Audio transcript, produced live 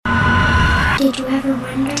Did you ever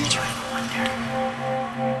wonder?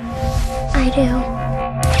 I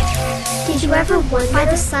do. Did you ever wonder why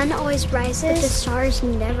the sun always rises, but the stars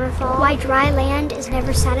never fall? Why dry land is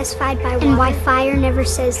never satisfied by water? And why fire never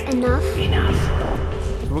says enough?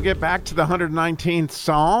 We'll get back to the 119th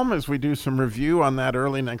Psalm as we do some review on that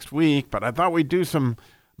early next week, but I thought we'd do some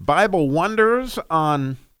Bible wonders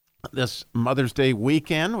on this Mother's Day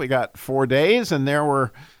weekend. We got 4 days, and there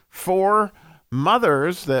were 4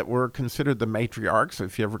 mothers that were considered the matriarchs.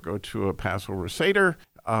 If you ever go to a Passover Seder,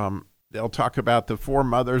 they'll talk about the 4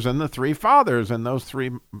 mothers and the 3 fathers, and those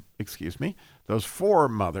 4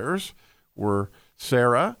 mothers were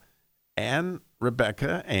Sarah and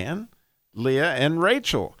Rebecca and Leah and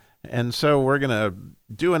Rachel. And so we're going to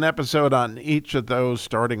do an episode on each of those,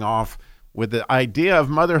 starting off with the idea of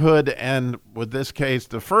motherhood, and with this case,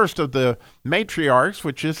 the first of the matriarchs,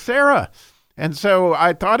 which is Sarah. And so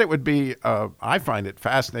I thought it would be, I find it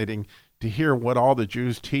fascinating to hear what all the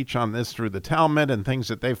Jews teach on this through the Talmud and things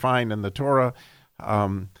that they find in the Torah,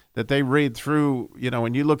 that they read through. You know,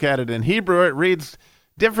 when you look at it in Hebrew, it reads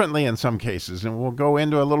differently in some cases, and we'll go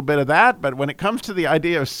into a little bit of that. But when it comes to the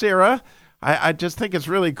idea of Sarah, I just think it's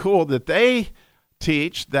really cool that they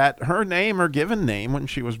teach that her name, her given name when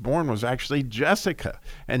she was born, was actually Jessica.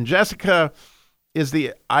 And Jessica is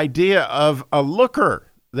the idea of a looker,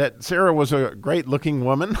 that Sarah was a great-looking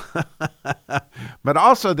woman, but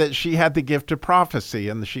also that she had the gift of prophecy,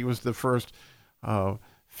 and she was the first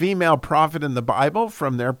female prophet in the Bible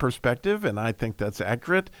from their perspective, and I think that's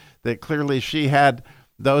accurate, that clearly she had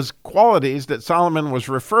those qualities that Solomon was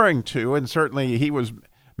referring to, and certainly he was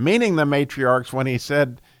meaning the matriarchs when he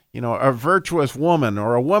said, you know, a virtuous woman,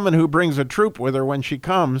 or a woman who brings a troop with her when she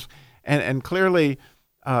comes, and clearly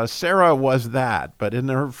Sarah was that. But in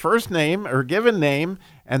her first name, her given name,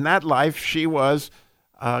 and that life, she was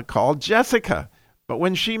called Jessica. But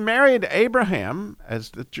when she married Abraham,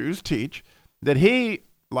 as the Jews teach, that he,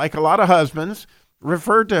 like a lot of husbands,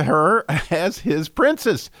 referred to her as his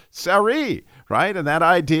princess, Sarai, right? And that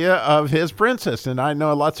idea of his princess. And I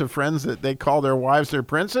know lots of friends that they call their wives their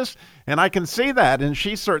princess, and I can see that. And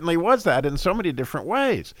she certainly was that in so many different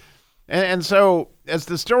ways. And so as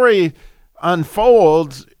the story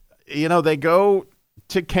unfolds, you know, they go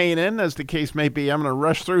to Canaan, as the case may be. I'm going to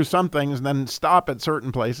rush through some things and then stop at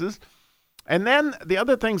certain places. And then the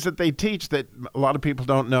other things that they teach that a lot of people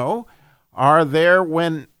don't know are there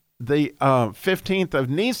when the 15th of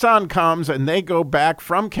Nisan comes and they go back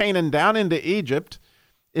from Canaan down into Egypt,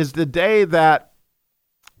 is the day that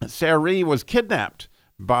Sarai was kidnapped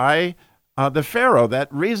by the Pharaoh.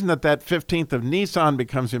 That reason that 15th of Nisan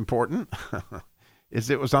becomes important is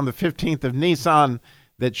it was on the 15th of Nisan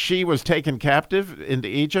that she was taken captive into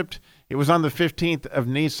Egypt. It was on the 15th of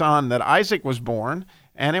Nisan that Isaac was born,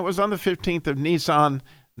 and it was on the 15th of Nisan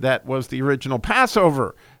that was the original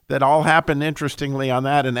Passover. That all happened, interestingly, on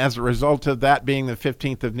that, and as a result of that being the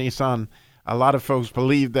 15th of Nisan, a lot of folks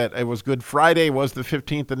believe that it was Good Friday was the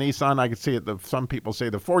 15th of Nisan. I could see it, some people say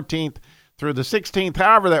the 14th through the 16th.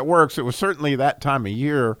 However that works, it was certainly that time of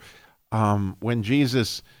year when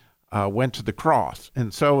Jesus went to the cross.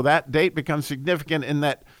 And so that date becomes significant in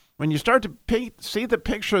that when you start to see the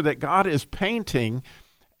picture that God is painting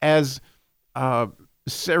as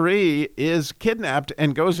Sarai is kidnapped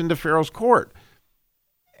and goes into Pharaoh's court.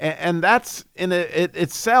 And that's it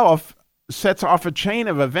itself sets off a chain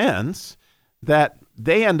of events that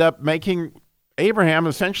they end up making Abraham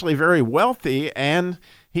essentially very wealthy, and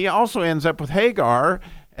he also ends up with Hagar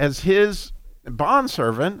as his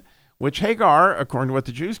bondservant, which Hagar, according to what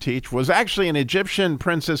the Jews teach, was actually an Egyptian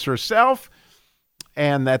princess herself,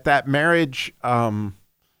 and that marriage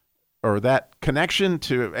or that connection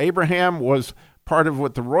to Abraham was part of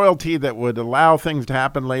what the royalty that would allow things to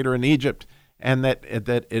happen later in Egypt. And that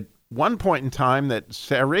at one point in time that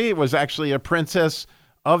Sarai was actually a princess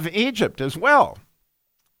of Egypt as well.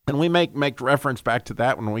 And we make reference back to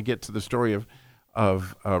that when we get to the story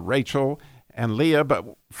of Rachel and Leah. But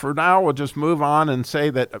for now, we'll just move on and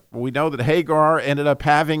say that we know that Hagar ended up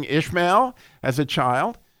having Ishmael as a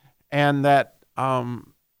child. And that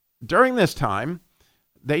during this time,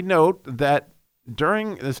 they note that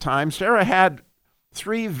during this time, Sarah had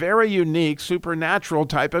 3 very unique supernatural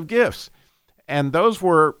type of gifts. And those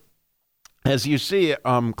were, as you see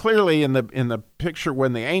clearly in the picture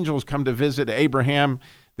when the angels come to visit Abraham,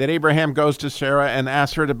 that Abraham goes to Sarah and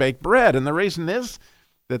asks her to bake bread. And the reason is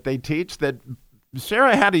that they teach that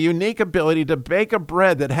Sarah had a unique ability to bake a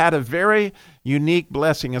bread that had a very unique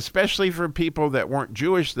blessing, especially for people that weren't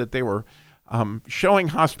Jewish, that they were showing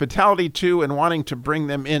hospitality to and wanting to bring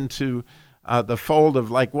them into the fold of,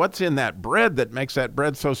 like, what's in that bread that makes that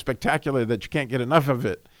bread so spectacular that you can't get enough of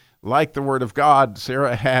it. like the Word of God,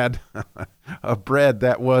 Sarah had a bread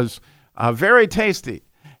that was very tasty.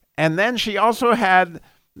 And then she also had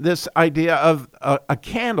this idea of a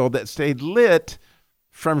candle that stayed lit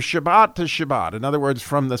from Shabbat to Shabbat. In other words,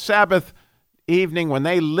 from the Sabbath evening when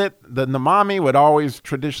they lit, the mommy would always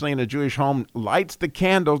traditionally in a Jewish home lights the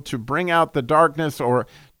candle to bring out the darkness, or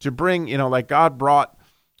to bring, like God brought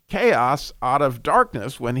chaos out of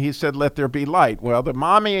darkness when he said, let there be light. Well, the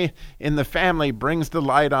mommy in the family brings the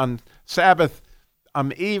light on Sabbath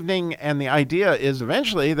evening, and the idea is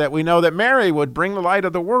eventually that we know that Mary would bring the light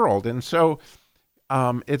of the world. And so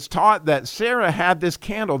it's taught that Sarah had this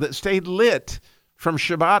candle that stayed lit from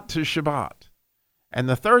Shabbat to Shabbat. And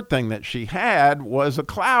the third thing that she had was a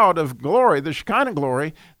cloud of glory, the Shekinah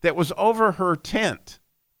glory, that was over her tent.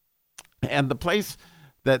 And the place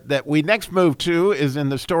that we next move to is in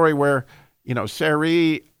the story where,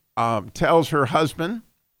 Sarai tells her husband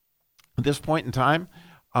at this point in time,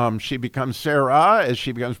 she becomes Sarah as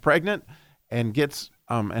she becomes pregnant and gets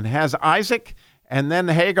and has Isaac. And then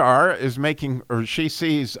Hagar she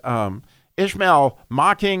sees Ishmael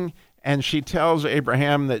mocking, and she tells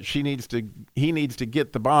Abraham that he needs to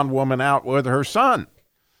get the bondwoman out with her son.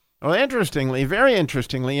 Well, interestingly, very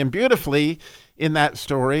interestingly and beautifully in that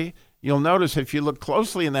story, you'll notice if you look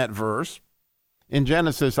closely in that verse, in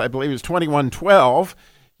Genesis, I believe it's 21:12,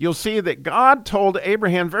 you'll see that God told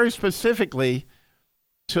Abraham very specifically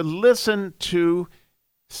to listen to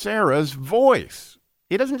Sarah's voice.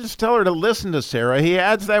 He doesn't just tell her to listen to Sarah, he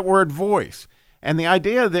adds that word voice. And the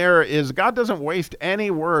idea there is God doesn't waste any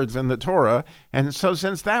words in the Torah. And so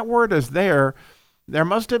since that word is there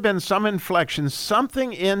must have been some inflection,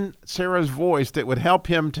 something in Sarah's voice that would help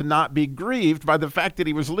him to not be grieved by the fact that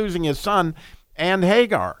he was losing his son and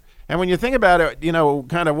Hagar. And when you think about it,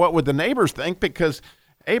 kind of what would the neighbors think? Because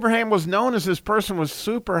Abraham was known as this person with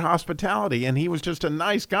super hospitality, and he was just a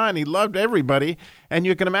nice guy, and he loved everybody. And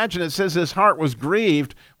you can imagine it says his heart was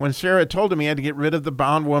grieved when Sarah told him he had to get rid of the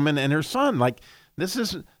bondwoman and her son. Like, this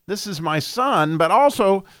is my son, but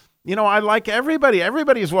also, I like everybody.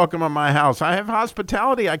 Everybody's welcome in my house. I have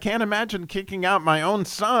hospitality. I can't imagine kicking out my own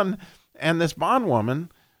son and this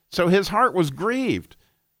bondwoman. So his heart was grieved.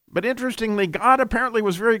 But interestingly, God apparently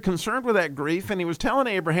was very concerned with that grief, and he was telling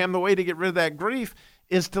Abraham the way to get rid of that grief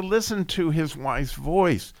is to listen to his wife's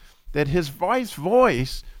voice, that his wife's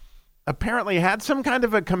voice apparently had some kind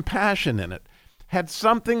of a compassion in it, had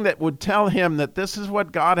something that would tell him that this is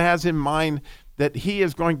what God has in mind, that he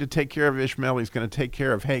is going to take care of Ishmael, he's going to take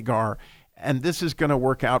care of Hagar, and this is going to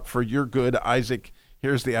work out for your good, Isaac.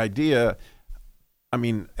 Here's the idea.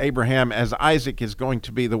 Abraham as Isaac is going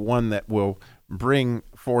to be the one that will bring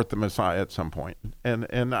forth the Messiah at some point.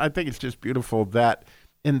 And I think it's just beautiful that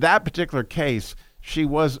in that particular case, she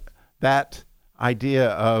was that idea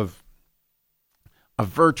of a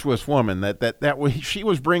virtuous woman, she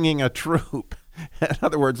was bringing a troop. In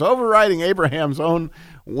other words, overriding Abraham's own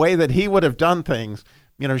way that he would have done things.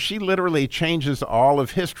 She literally changes all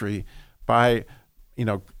of history by,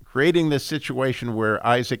 creating this situation where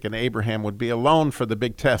Isaac and Abraham would be alone for the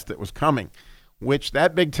big test that was coming, which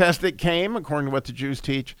that big test that came, according to what the Jews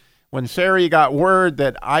teach, when Sarai got word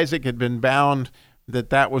that Isaac had been bound,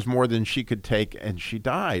 that was more than she could take, and she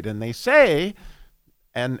died. And they say,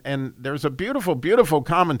 and there's a beautiful, beautiful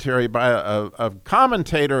commentary by a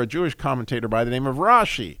Jewish commentator by the name of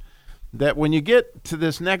Rashi, that when you get to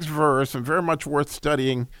this next verse, and very much worth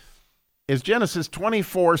studying, is Genesis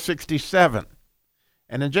 24:67.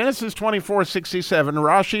 And in Genesis 24:67,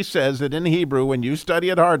 Rashi says that in Hebrew, when you study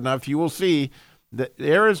it hard enough, you will see that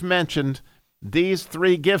there is mentioned these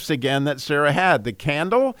three gifts again that Sarah had: the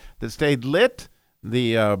candle that stayed lit,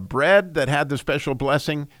 the bread that had the special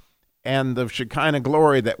blessing, and the Shekinah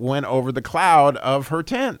glory that went over the cloud of her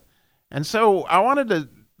tent. And so I wanted to,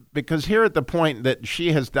 because here at the point that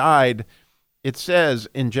she has died, it says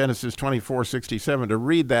in Genesis 24:67 to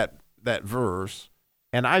read that verse,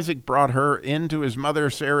 and Isaac brought her into his mother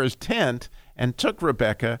Sarah's tent and took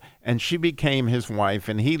Rebekah, and she became his wife,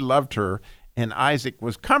 and he loved her, and Isaac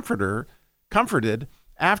was comforted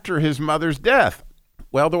after his mother's death.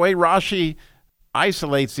 Well, the way Rashi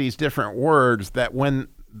isolates these different words, that when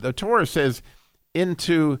the Torah says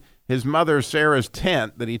into his mother Sarah's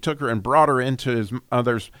tent, that he took her and brought her into his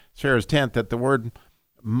mother Sarah's tent, that the word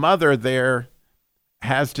mother there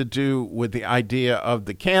has to do with the idea of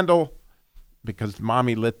the candle, because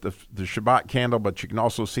mommy lit the Shabbat candle, but you can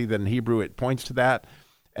also see that in Hebrew it points to that,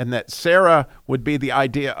 and that Sarah would be the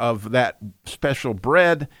idea of that special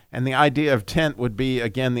bread, and the idea of tent would be,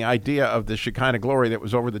 again, the idea of the Shekinah glory that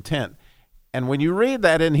was over the tent. And when you read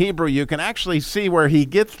that in Hebrew, you can actually see where he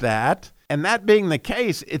gets that. And that being the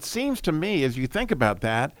case, it seems to me, as you think about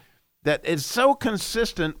that, that is so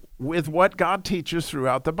consistent with what God teaches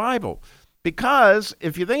throughout the Bible. Because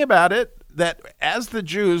if you think about it, that as the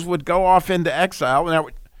Jews would go off into exile, now,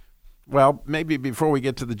 well, maybe before we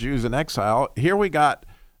get to the Jews in exile, here we got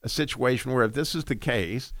a situation where if this is the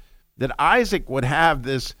case, that Isaac would have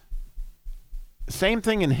this same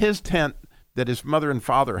thing in his tent that his mother and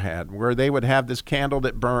father had, where they would have this candle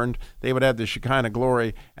that burned, they would have the Shekinah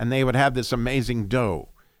glory, and they would have this amazing dough.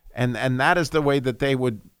 And that is the way that they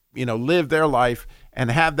would, live their life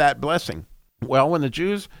and have that blessing. Well, when the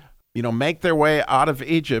Jews, make their way out of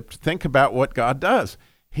Egypt, think about what God does.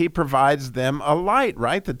 He provides them a light,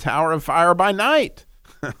 right? The tower of fire by night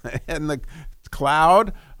and the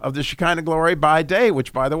cloud of the Shekinah glory by day,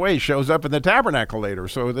 which, by the way, shows up in the tabernacle later.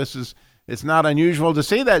 So it's not unusual to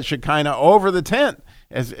see that Shekinah over the tent,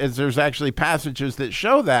 as there's actually passages that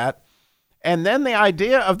show that. And then the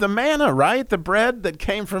idea of the manna, right? The bread that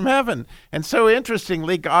came from heaven. And so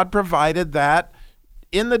interestingly, God provided that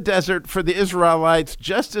in the desert for the Israelites,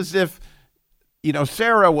 just as if,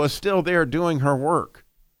 Sarah was still there doing her work.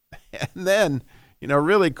 And then,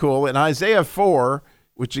 really cool, in Isaiah 4,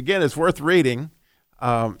 which again is worth reading,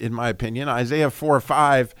 in my opinion, Isaiah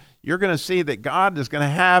 4:5, you're going to see that God is going to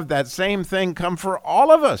have that same thing come for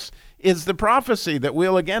all of us. It's the prophecy that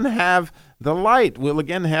we'll again have the light. We'll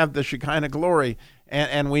again have the Shekinah glory.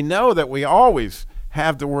 And we know that we always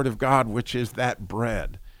have the Word of God, which is that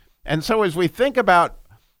bread. And so as we think about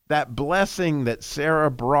that blessing that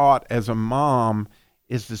Sarah brought as a mom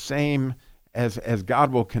is the same as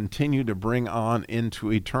God will continue to bring on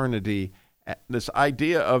into eternity. This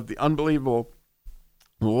idea of the unbelievable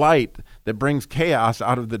light that brings chaos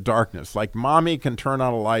out of the darkness. Like mommy can turn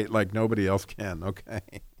on a light like nobody else can, okay?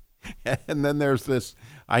 And then there's this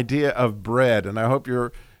idea of bread, and I hope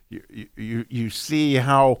you see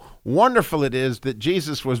how wonderful it is that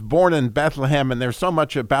Jesus was born in Bethlehem, and there's so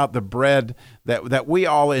much about the bread that we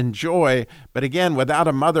all enjoy. But again, without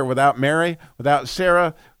a mother, without Mary, without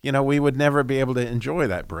Sarah, we would never be able to enjoy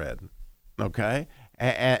that bread, okay?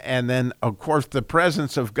 And then, of course, the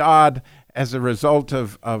presence of God as a result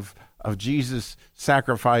of Jesus'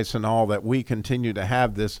 sacrifice and all, that we continue to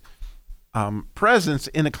have this presence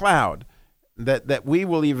in a cloud that we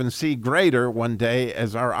will even see greater one day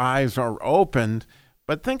as our eyes are opened.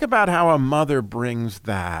 But think about how a mother brings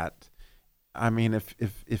that. I mean,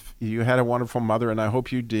 if you had a wonderful mother, and I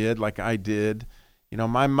hope you did, like I did,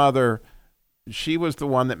 my mother, she was the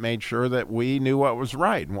one that made sure that we knew what was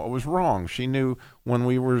right and what was wrong. She knew when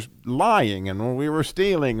we were lying and when we were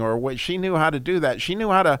stealing, or what. She knew how to do that. She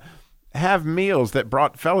knew how to have meals that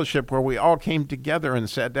brought fellowship, where we all came together and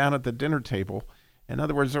sat down at the dinner table. In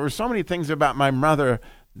other words, there were so many things about my mother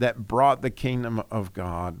that brought the kingdom of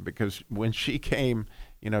God, because when she came,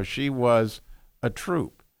 she was a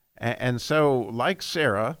troop. And so, like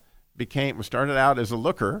Sarah, started out as a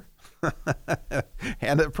looker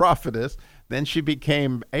and a prophetess. Then she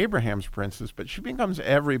became Abraham's princess, but she becomes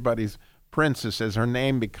everybody's princess as her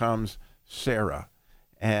name becomes Sarah.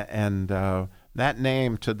 And that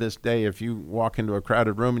name, to this day, if you walk into a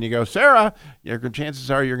crowded room and you go, Sarah, your chances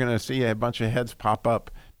are you're going to see a bunch of heads pop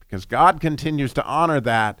up, because God continues to honor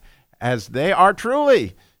that, as they are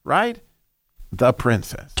truly, right, the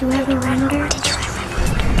princess. Do you ever wonder? Did you ever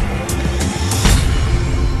wonder?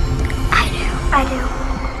 I do.